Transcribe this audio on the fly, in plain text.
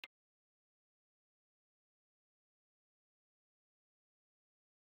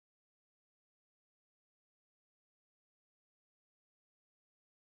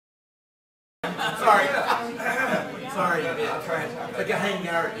Sorry. Sorry. The guy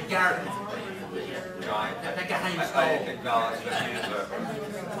Garrett. That guy I acknowledge that he is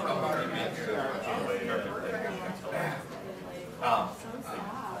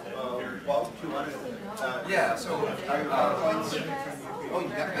yeah, so oh, you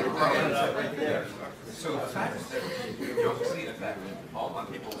got it right there. So the fact that you don't see the fact on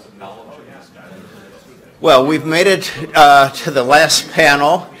people's knowledge of this guy. Well, we've made it to the last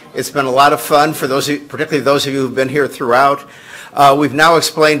panel. It's been a lot of fun for those, particularly those of you who've been here throughout. We've now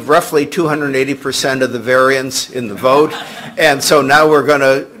explained roughly 280% of the variance in the vote, and so now we're going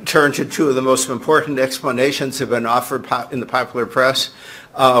to turn to two of the most important explanations that have been offered in the popular press.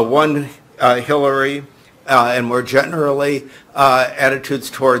 One, Hillary, and more generally, attitudes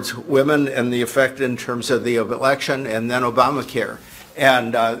towards women and the effect in terms of the election, and then Obamacare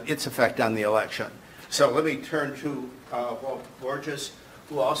and its effect on the election. So let me turn to Walt Borges,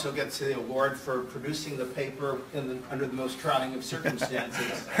 who also gets the award for producing the paper under the most trying of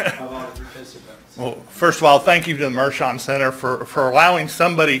circumstances of all the participants. Well, first of all, thank you to the Mershon Center for allowing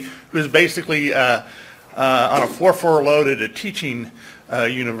somebody who is basically on a 4-4 load at a teaching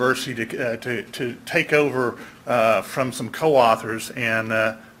university to take over from some co-authors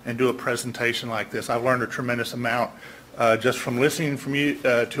and do a presentation like this. I've learned a tremendous amount just from listening from you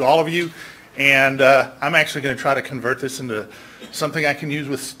to all of you. And I'm actually going to try to convert this into something I can use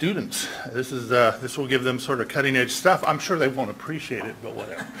with students. This will give them sort of cutting edge stuff. I'm sure they won't appreciate it, but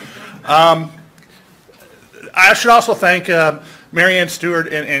whatever. I should also thank Marianne Stewart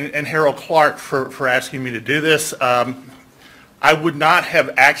and Harold Clark for asking me to do this. I would not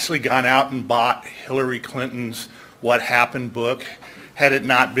have actually gone out and bought Hillary Clinton's What Happened book had it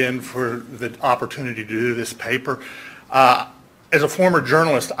not been for the opportunity to do this paper. As a former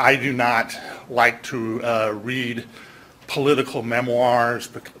journalist, I do not like to read political memoirs,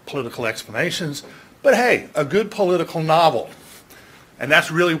 political explanations, but hey, a good political novel. And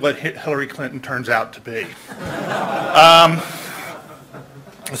that's really what Hillary Clinton turns out to be.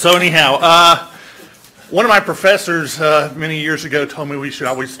 So anyhow, one of my professors many years ago told me we should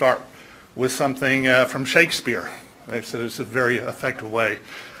always start with something from Shakespeare. They said it's a very effective way.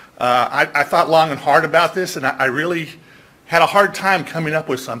 I thought long and hard about this, and I really had a hard time coming up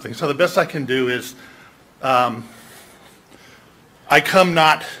with something. So the best I can do is, I come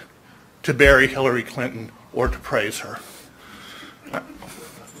not to bury Hillary Clinton or to praise her.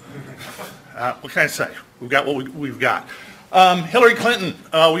 What can I say? We've got what we've got. Hillary Clinton,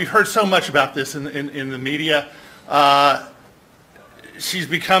 we've heard so much about this in the media. She's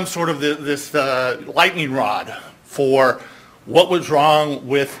become sort of this lightning rod for what was wrong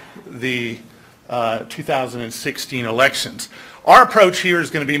with the 2016 elections. Our approach here is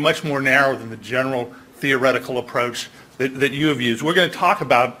going to be much more narrow than the general theoretical approach that you have used. We're going to talk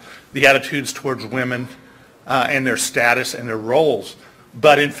about the attitudes towards women and their status and their roles.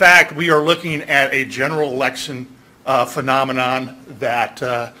 But in fact, we are looking at a general election phenomenon that,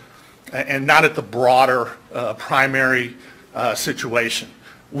 and not at the broader primary situation.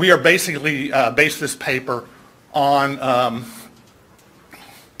 We are basically based this paper on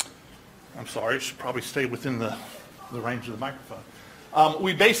I'm sorry, it should probably stay within the range of the microphone.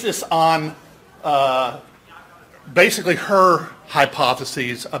 We base this on basically her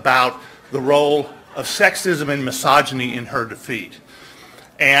hypotheses about the role of sexism and misogyny in her defeat.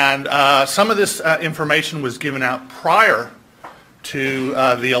 And some of this information was given out prior to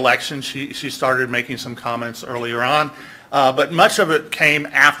the election. She started making some comments earlier on, but much of it came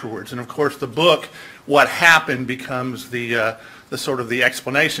afterwards. And of course the book, What Happened, becomes the sort of the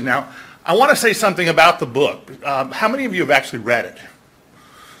explanation. Now, I want to say something about the book. How many of you have actually read it?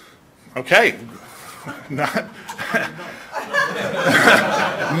 Okay. Not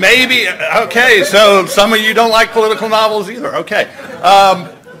maybe, okay, so some of you don't like political novels either. Okay.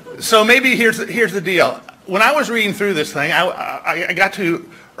 So maybe here's the deal. When I was reading through this thing, I got to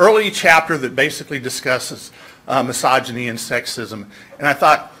early chapter that basically discusses misogyny and sexism. And I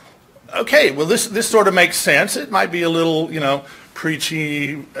thought, okay, well this sort of makes sense. It might be a little,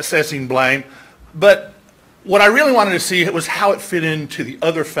 preachy, assessing blame, but what I really wanted to see was how it fit into the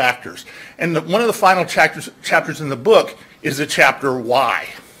other factors. And one of the final chapters in the book is the chapter Why.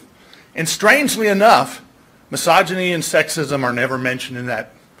 And strangely enough, misogyny and sexism are never mentioned in that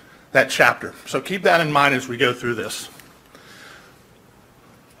chapter. So keep that in mind as we go through this.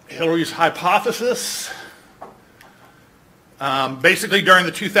 Hillary's hypothesis. Basically, during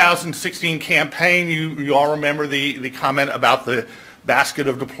the 2016 campaign, you all remember the comment about the basket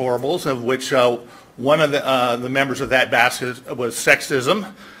of deplorables, of which one of the members of that basket was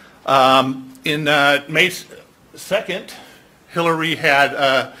sexism. In May 2nd, Hillary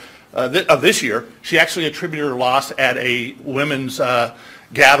had of this year, she actually attributed her loss at a women's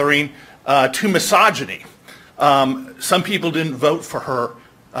gathering to misogyny. Some people didn't vote for her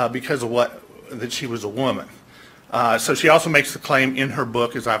because of that she was a woman. So she also makes the claim in her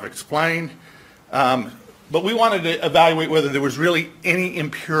book, as I've explained. But we wanted to evaluate whether there was really any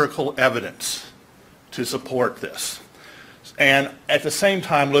empirical evidence to support this. And at the same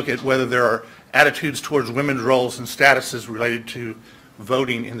time, look at whether there are attitudes towards women's roles and statuses related to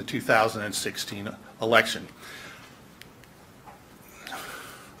voting in the 2016 election.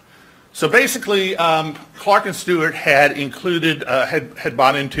 So basically, Clark and Stewart had included, had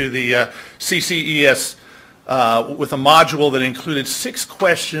bought into the CCES with a module that included 6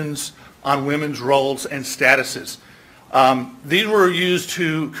 questions on women's roles and statuses. These were used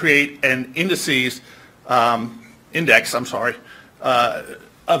to create an index,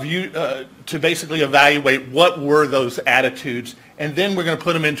 to basically evaluate what were those attitudes, and then we're going to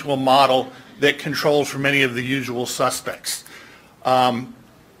put them into a model that controls for many of the usual suspects.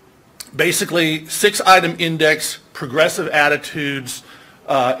 Basically, 6-item index, progressive attitudes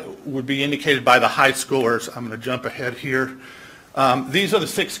would be indicated by the high scores. I'm going to jump ahead here. These are the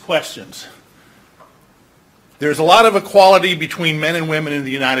 6 questions. There's a lot of equality between men and women in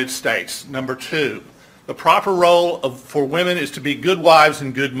the United States. Number 2, the proper role for women is to be good wives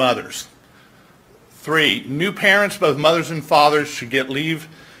and good mothers. 3, new parents, both mothers and fathers, should get leave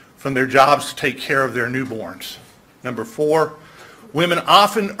from their jobs to take care of their newborns. Number 4, women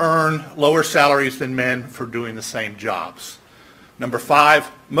often earn lower salaries than men for doing the same jobs. Number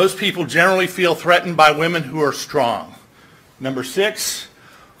 5, most people generally feel threatened by women who are strong. Number 6,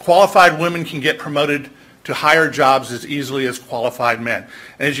 qualified women can get promoted to higher jobs as easily as qualified men.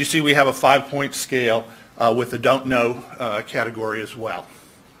 And as you see, we have a 5-point scale with the don't know category as well.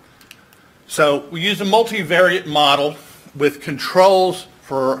 So we used a multivariate model with controls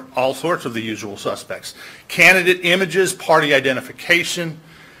for all sorts of the usual suspects. Candidate images, party identification,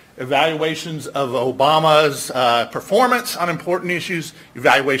 evaluations of Obama's performance on important issues,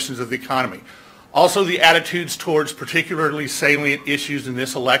 evaluations of the economy. Also the attitudes towards particularly salient issues in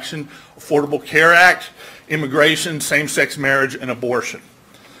this election: Affordable Care Act, immigration, same-sex marriage, and abortion.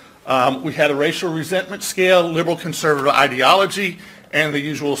 We had a racial resentment scale, liberal conservative ideology, and the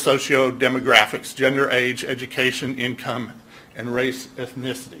usual socio-demographics: gender, age, education, income, and race,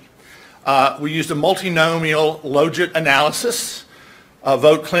 ethnicity. We used a multinomial logit analysis,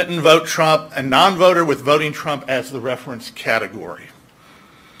 vote Clinton, vote Trump, and non-voter with voting Trump as the reference category.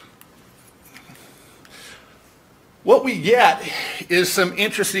 What we get is some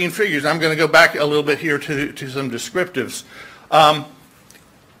interesting figures. I'm going to go back a little bit here to some descriptives.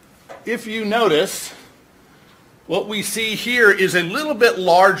 If you notice, what we see here is a little bit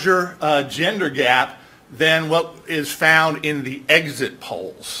larger gender gap than what is found in the exit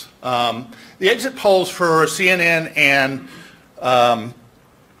polls. The exit polls for CNN and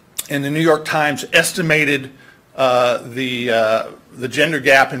the New York Times estimated the gender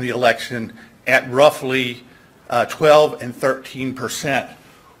gap in the election at roughly 12 and 13%.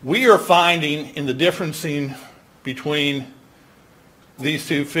 We are finding in the differencing between these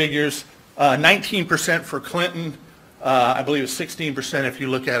two figures, 19% for Clinton, I believe it's 16% if you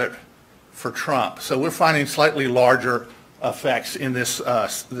look at it for Trump. So we're finding slightly larger effects in this,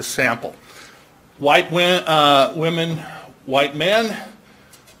 this sample. White women, white men,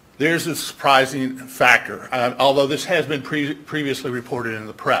 there's a surprising factor, although this has been previously reported in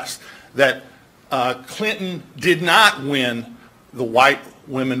the press, that Clinton did not win the white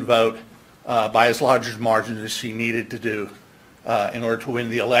women vote by as large a margin as she needed to do in order to win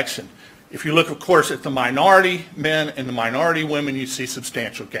the election. If you look, of course, at the minority men and the minority women, you see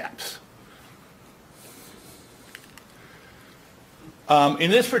substantial gaps.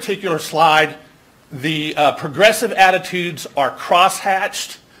 In this particular slide, the progressive attitudes are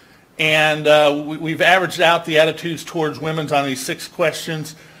cross-hatched, and we've averaged out the attitudes towards women on these 6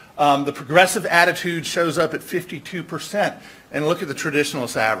 questions. The progressive attitude shows up at 52%, and look at the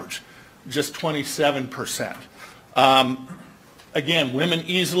traditionalist average, just 27%. Again, women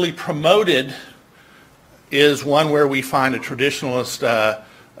easily promoted is one where we find a traditionalist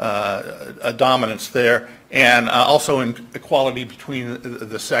a dominance there, and also in equality between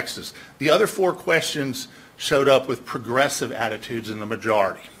the sexes. The other 4 questions showed up with progressive attitudes in the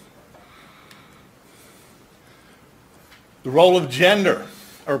majority. The role of gender,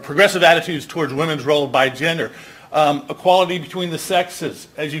 or progressive attitudes towards women's role by gender. Equality between the sexes,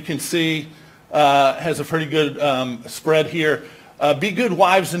 as you can see, has a pretty good spread here. Be good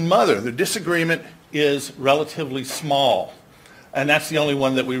wives and mother. The disagreement is relatively small. And that's the only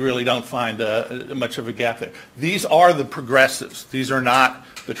one that we really don't find much of a gap there. These are the progressives. These are not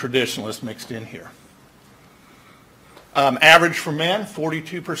the traditionalists mixed in here. Average for men,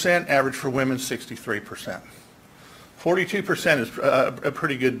 42%. Average for women, 63%. 42% is a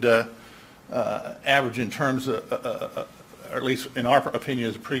pretty good average in terms of, or at least in our opinion,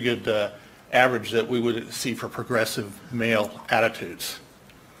 is a pretty good average that we would see for progressive male attitudes.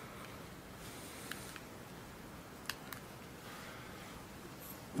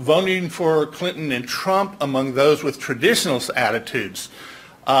 Voting for Clinton and Trump among those with traditionalist attitudes.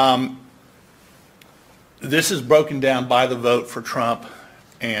 This is broken down by the vote for Trump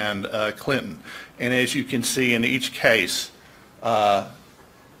and Clinton. And as you can see in each case, the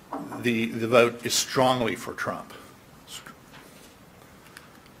vote is strongly for Trump.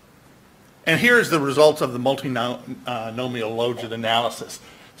 And here's the results of the multinomial logit analysis.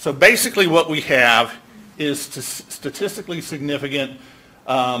 So basically what we have is statistically significant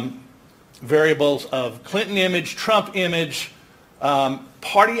variables of Clinton image, Trump image.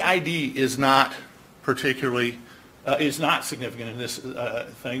 Party ID is not particularly, is not significant in this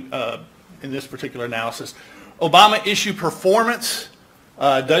in this particular analysis. Obama issue performance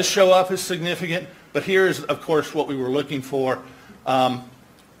does show up as significant, but here is, of course, what we were looking for.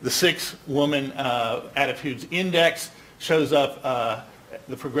 The 6-woman attitudes index shows up,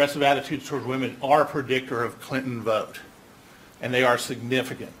 the progressive attitudes toward women are a predictor of Clinton vote, and they are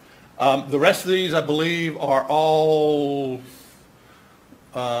significant. The rest of these, I believe, are all,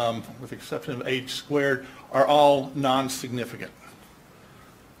 with the exception of age squared, are all non-significant.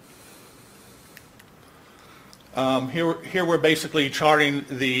 Here we're basically charting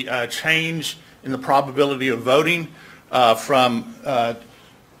the change in the probability of voting from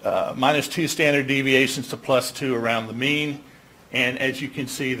 -2 standard deviations to +2 around the mean. And as you can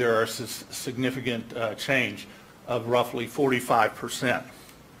see, there are significant change of roughly 45%.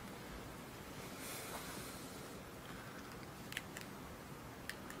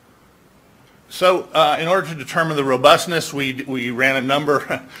 So in order to determine the robustness, we ran a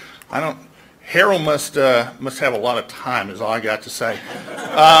number. Harold must have a lot of time, is all I got to say.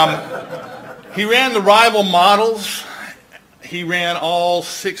 He ran the rival models. He ran all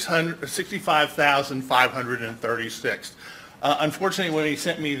 65,536. Unfortunately, when he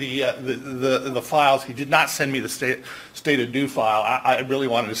sent me the files, he did not send me the state of due file. I really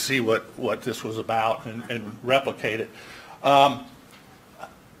wanted to see what this was about and replicate it.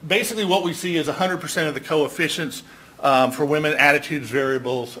 Basically, what we see is 100% of the coefficients for women attitudes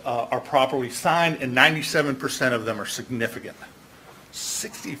variables are properly signed, and 97% of them are significant.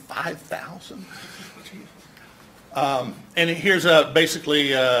 65,000? And here's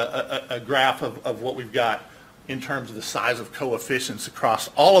basically a graph of what we've got in terms of the size of coefficients across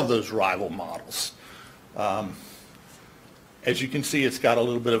all of those rival models. As you can see, it's got a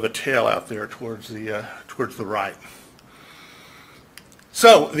little bit of a tail out there towards the right.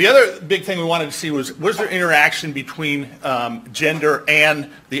 So the other big thing we wanted to see was there interaction between gender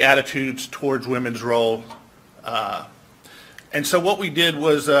and the attitudes towards women's role? And so what we did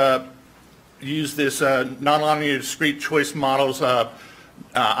was use this nonlinear discrete choice models.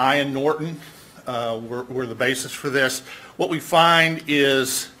 Ian Norton were the basis for this. What we find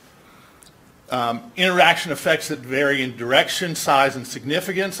is interaction effects that vary in direction, size, and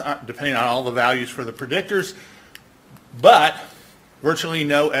significance, depending on all the values for the predictors, but virtually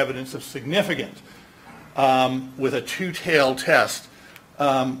no evidence of significance with a two-tailed test.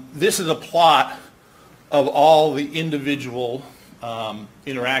 This is a plot of all the individual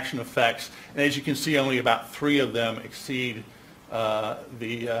interaction effects, and as you can see, only about 3 of them exceed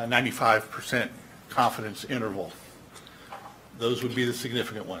the 95% confidence interval. Those would be the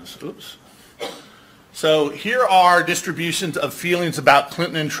significant ones. Oops. So here are distributions of feelings about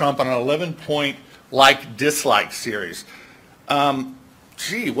Clinton and Trump on an 11-point like-dislike series.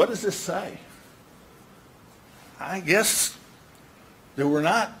 Gee, what does this say? I guess there were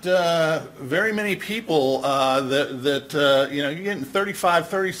not very many people that you know, you're getting 35,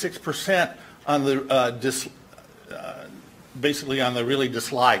 36% on the basically on the really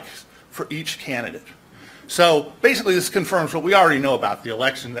dislikes for each candidate. So basically this confirms what we already know about the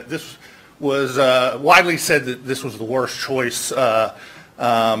election, that this was widely said that this was the worst choice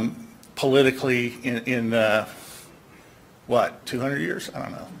politically in what, 200 years? I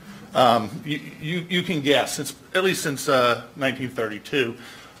don't know. You can guess, at least since 1932.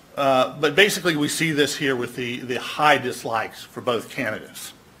 But basically we see this here with the high dislikes for both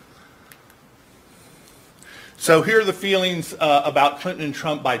candidates. So here are the feelings about Clinton and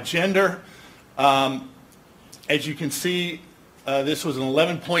Trump by gender. As you can see, this was an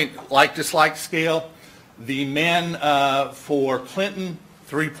 11-point like-dislike scale. The men for Clinton,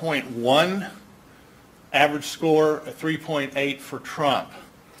 3.1 average score, 3.8 for Trump.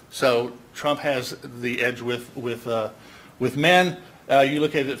 So Trump has the edge with men. You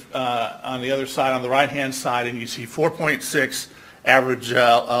look at it on the other side, on the right-hand side, and you see 4.6 average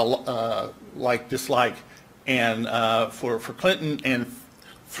like-dislike, and for Clinton, and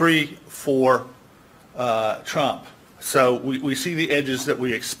 3 for Trump. So we see the edges that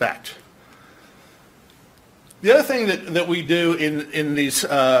we expect. The other thing that we do in these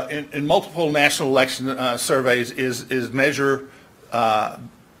in multiple national election surveys is measure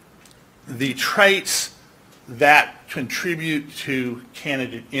the traits that contribute to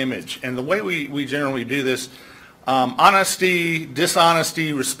candidate image. And the way we generally do this, honesty,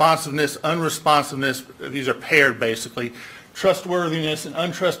 dishonesty, responsiveness, unresponsiveness, these are paired basically. Trustworthiness and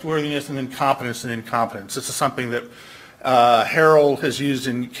untrustworthiness, and then competence and incompetence. This is something that Harold has used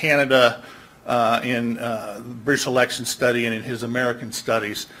in Canada in the British election study and in his American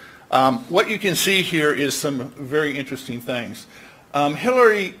studies. What you can see here is some very interesting things.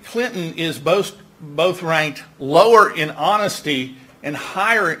 Hillary Clinton is both ranked lower in honesty and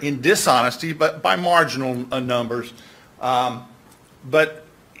higher in dishonesty, but by marginal numbers. But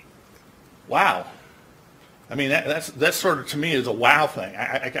wow, I mean that sort of to me is a wow thing.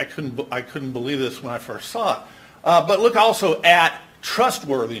 I couldn't believe this when I first saw it. But look also at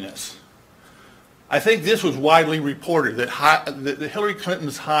trustworthiness. I think this was widely reported that Hillary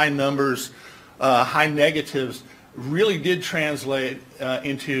Clinton's high numbers, high negatives, really did translate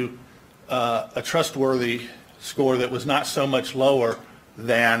into a trustworthy score that was not so much lower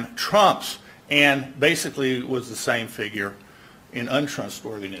than Trump's, and basically was the same figure in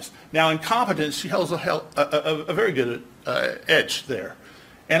untrustworthiness. Now in competence, she holds a very good edge there,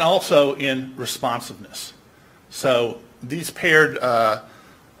 and also in responsiveness. So these paired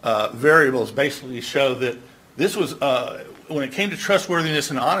variables basically show that this was, when it came to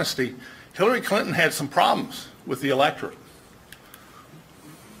trustworthiness and honesty, Hillary Clinton had some problems with the electorate.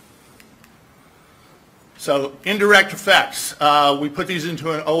 So indirect effects, we put these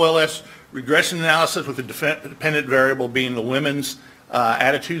into an OLS regression analysis with the dependent variable being the women's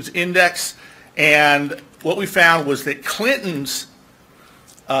attitudes index, and what we found was that Clinton's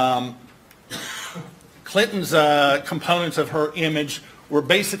components of her image were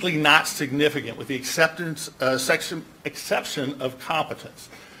basically not significant, with the exception of competence.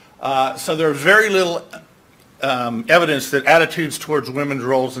 So there's very little evidence that attitudes towards women's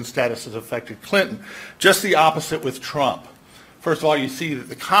roles and statuses affected Clinton. Just the opposite with Trump. First of all, you see that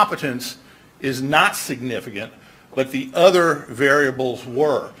the competence is not significant, but the other variables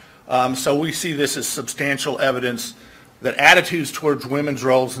were. So we see this as substantial evidence that attitudes towards women's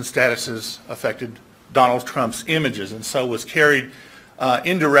roles and statuses affected Donald Trump's images, and so was carried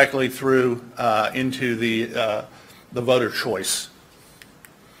indirectly through into the voter choice.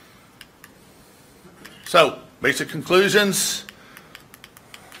 So, basic conclusions.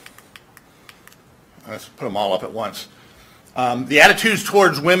 Let's put them all up at once. The attitudes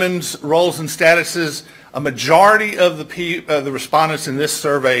towards women's roles and statuses, a majority of the respondents in this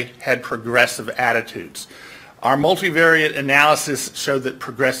survey had progressive attitudes. Our multivariate analysis showed that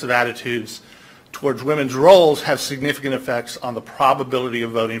progressive attitudes towards women's roles have significant effects on the probability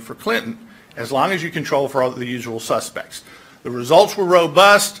of voting for Clinton, as long as you control for all the usual suspects. The results were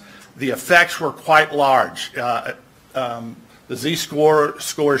robust. The effects were quite large. The Z-score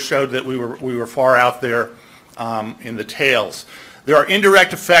showed that we were far out there in the tails. There are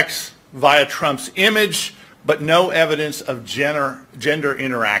indirect effects via Trump's image, but no evidence of gender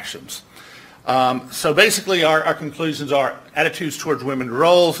interactions. So basically our conclusions are attitudes towards women's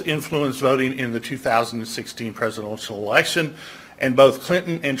roles influenced voting in the 2016 presidential election, and both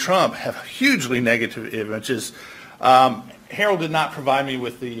Clinton and Trump have hugely negative images. Harold did not provide me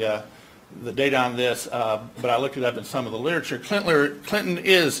with the data on this, but I looked it up in some of the literature. Clinton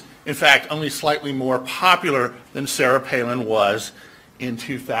is, in fact, only slightly more popular than Sarah Palin was in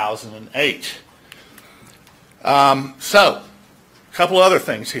 2008. So, a couple other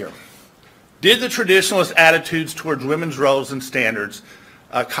things here. Did the traditionalist attitudes towards women's roles and standards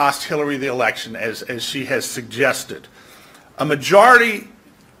cost Hillary the election, as she has suggested? A majority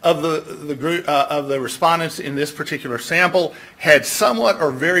of the respondents in this particular sample had somewhat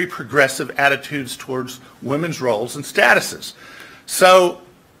or very progressive attitudes towards women's roles and statuses. So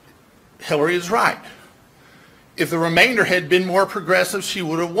Hillary is right. If the remainder had been more progressive, she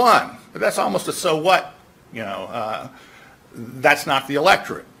would have won. But that's almost a so what, that's not the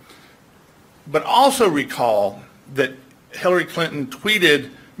electorate. But also recall that Hillary Clinton tweeted,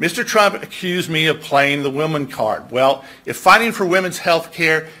 "Mr. Trump accused me of playing the woman card. Well, if fighting for women's health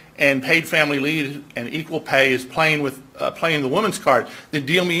care and paid family leave and equal pay is playing the woman's card, then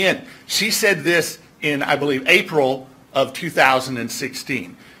deal me in. She said this in, I believe, April of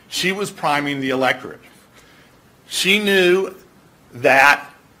 2016. She was priming the electorate. She knew that,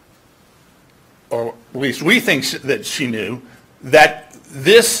 or at least we think that she knew, that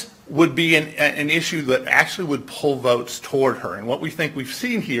this would be an issue that actually would pull votes toward her. And what we think we've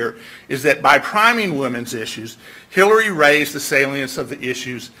seen here is that by priming women's issues, Hillary raised the salience of the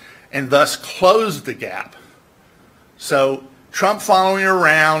issues and thus closed the gap. So Trump following her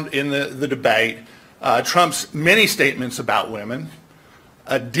around in the debate, Trump's many statements about women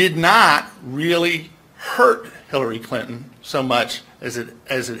did not really hurt Hillary Clinton so much as it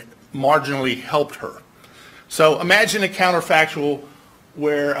marginally helped her. So imagine a counterfactual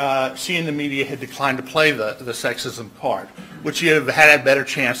where she and the media had declined to play the sexism card. Would she have had a better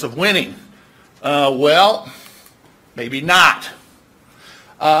chance of winning? Well, maybe not.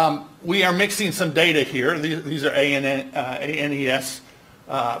 We are mixing some data here. These are ANES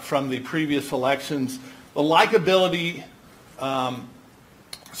from the previous elections. The likability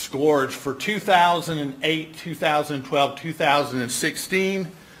scores for 2008, 2012,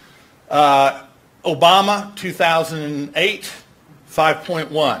 2016. Obama, 2008,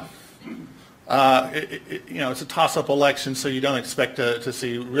 5.1. It's a toss-up election, so you don't expect to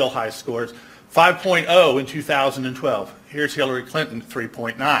see real high scores. 5.0 in 2012. Here's Hillary Clinton,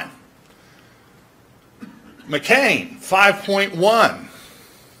 3.9. McCain, 5.1.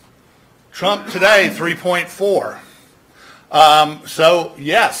 Trump today, 3.4. So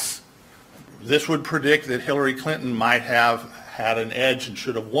yes, this would predict that Hillary Clinton might have had an edge and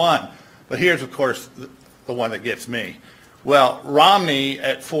should have won. But here's, of course, the one that gets me. Well, Romney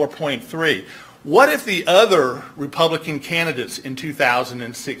at 4.3. What if the other Republican candidates in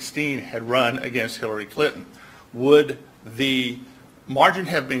 2016 had run against Hillary Clinton? Would the margin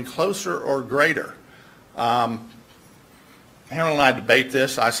have been closer or greater? Harold and I debate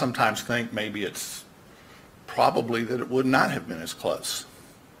this. I sometimes think maybe it's probably that it would not have been as close,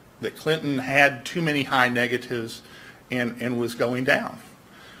 that Clinton had too many high negatives and was going down.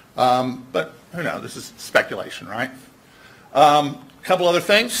 But who knows? This is speculation, right? A couple other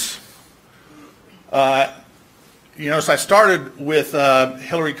things. So I started with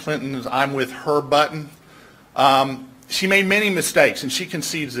Hillary Clinton's "I'm with her" button. She made many mistakes, and she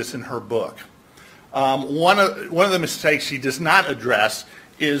concedes this in her book. One of the mistakes she does not address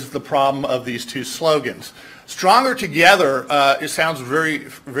is the problem of these two slogans. Stronger together, it sounds very,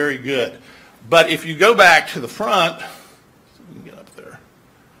 very good. But if you go back to the front, let me get up there.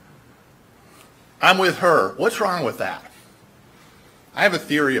 I'm with her. What's wrong with that? I have a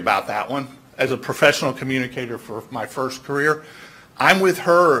theory about that one. As a professional communicator for my first career, I'm with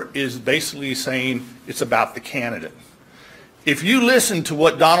her is basically saying it's about the candidate. If you listen to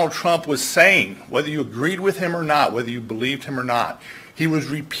what Donald Trump was saying, whether you agreed with him or not, whether you believed him or not, he was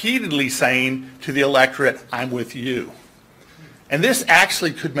repeatedly saying to the electorate, I'm with you. And this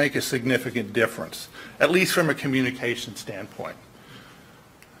actually could make a significant difference, at least from a communication standpoint.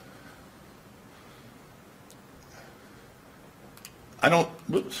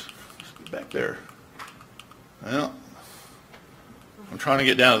 Whoops, let's get back there. Well, I'm trying to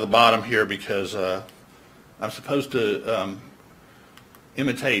get down to the bottom here because I'm supposed to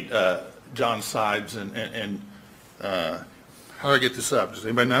imitate John Sides and how do I get this up? Does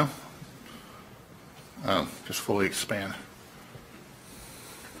anybody know? Oh, just fully expand.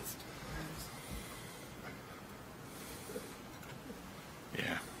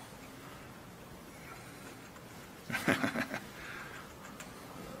 Yeah.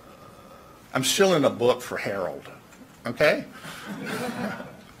 I'm still in a book for Harold, okay?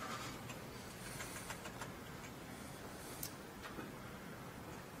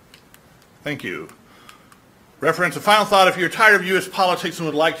 Thank you. Reference, a final thought, if you're tired of U.S. politics and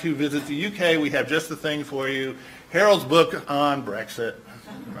would like to visit the U.K., we have just the thing for you. Harold's book on Brexit.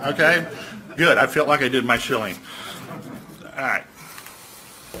 Okay? Good, I felt like I did my shilling. All right.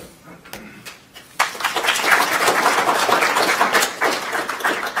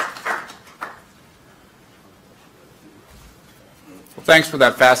 Well, thanks for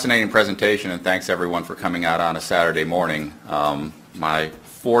that fascinating presentation, and thanks everyone for coming out on a Saturday morning. My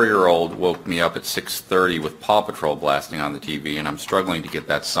 4-year-old woke me up at 6:30 with Paw Patrol blasting on the TV, and I'm struggling to get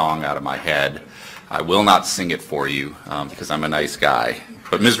that song out of my head. I will not sing it for you because I'm a nice guy,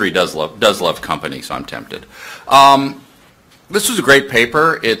 but misery does love company, so I'm tempted. This was a great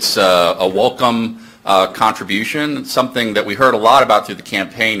paper. It's a welcome contribution. It's something that we heard a lot about through the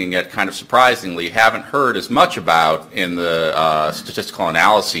campaign, and yet kind of surprisingly haven't heard as much about in the statistical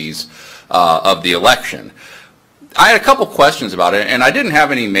analyses of the election. I had a couple questions about it, and I didn't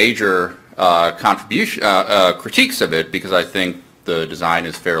have any major critiques of it because I think the design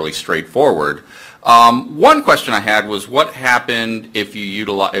is fairly straightforward. One question I had was what happened if you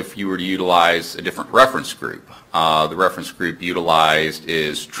were to utilize a different reference group. The reference group utilized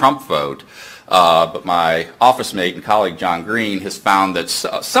is Trump vote, but my office mate and colleague John Green has found that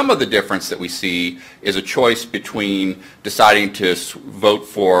some of the difference that we see is a choice between deciding to vote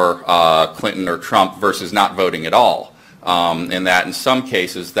for Clinton or Trump versus not voting at all. And that in some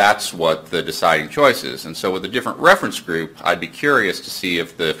cases that's what the deciding choice is. And so with a different reference group, I'd be curious to see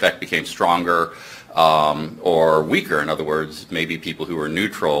if the effect became stronger or weaker. In other words, maybe people who were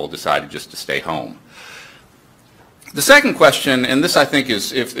neutral decided just to stay home. The second question, and this I think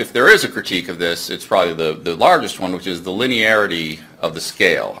is, if there is a critique of this, it's probably the largest one, which is the linearity of the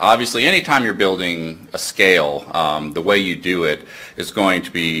scale. Obviously, anytime you're building a scale, the way you do it is going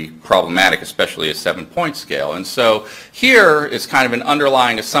to be problematic, especially a 7-point scale. And so here is kind of an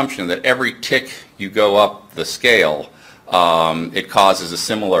underlying assumption that every tick you go up the scale, it causes a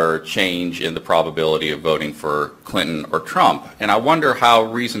similar change in the probability of voting for Clinton or Trump. And I wonder how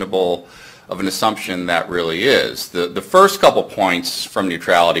reasonable of an assumption that really is. The first couple points from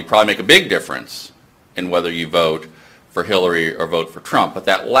neutrality probably make a big difference in whether you vote for Hillary or vote for Trump. But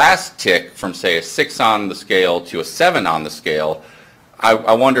that last tick from, say, a 6 on the scale to a 7 on the scale,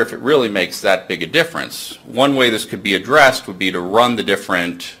 I wonder if it really makes that big a difference. One way this could be addressed would be to run the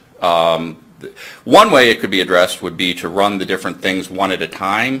different one way it could be addressed would be to run the different things one at a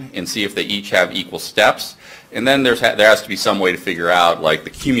time and see if they each have equal steps. And then there has to be some way to figure out, like, the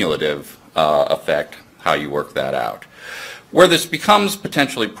cumulative effect, how you work that out. Where this becomes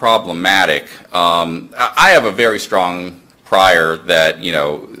potentially problematic, I have a very strong prior that, you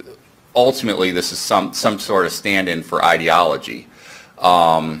know, ultimately this is some sort of stand-in for ideology.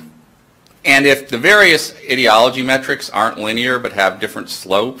 And if the various ideology metrics aren't linear but have different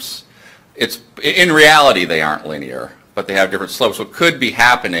slopes, in reality they aren't linear, but they have different slopes. What could be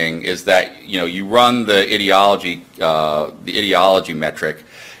happening is that, you know, you run the ideology metric,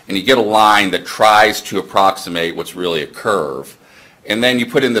 and you get a line that tries to approximate what's really a curve. And then you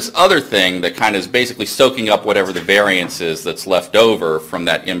put in this other thing that kind of is basically soaking up whatever the variance is that's left over from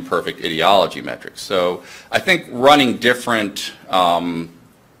that imperfect ideology metric. So I think running different polynomial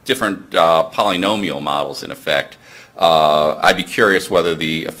models, in effect, I'd be curious whether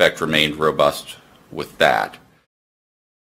the effect remained robust with that.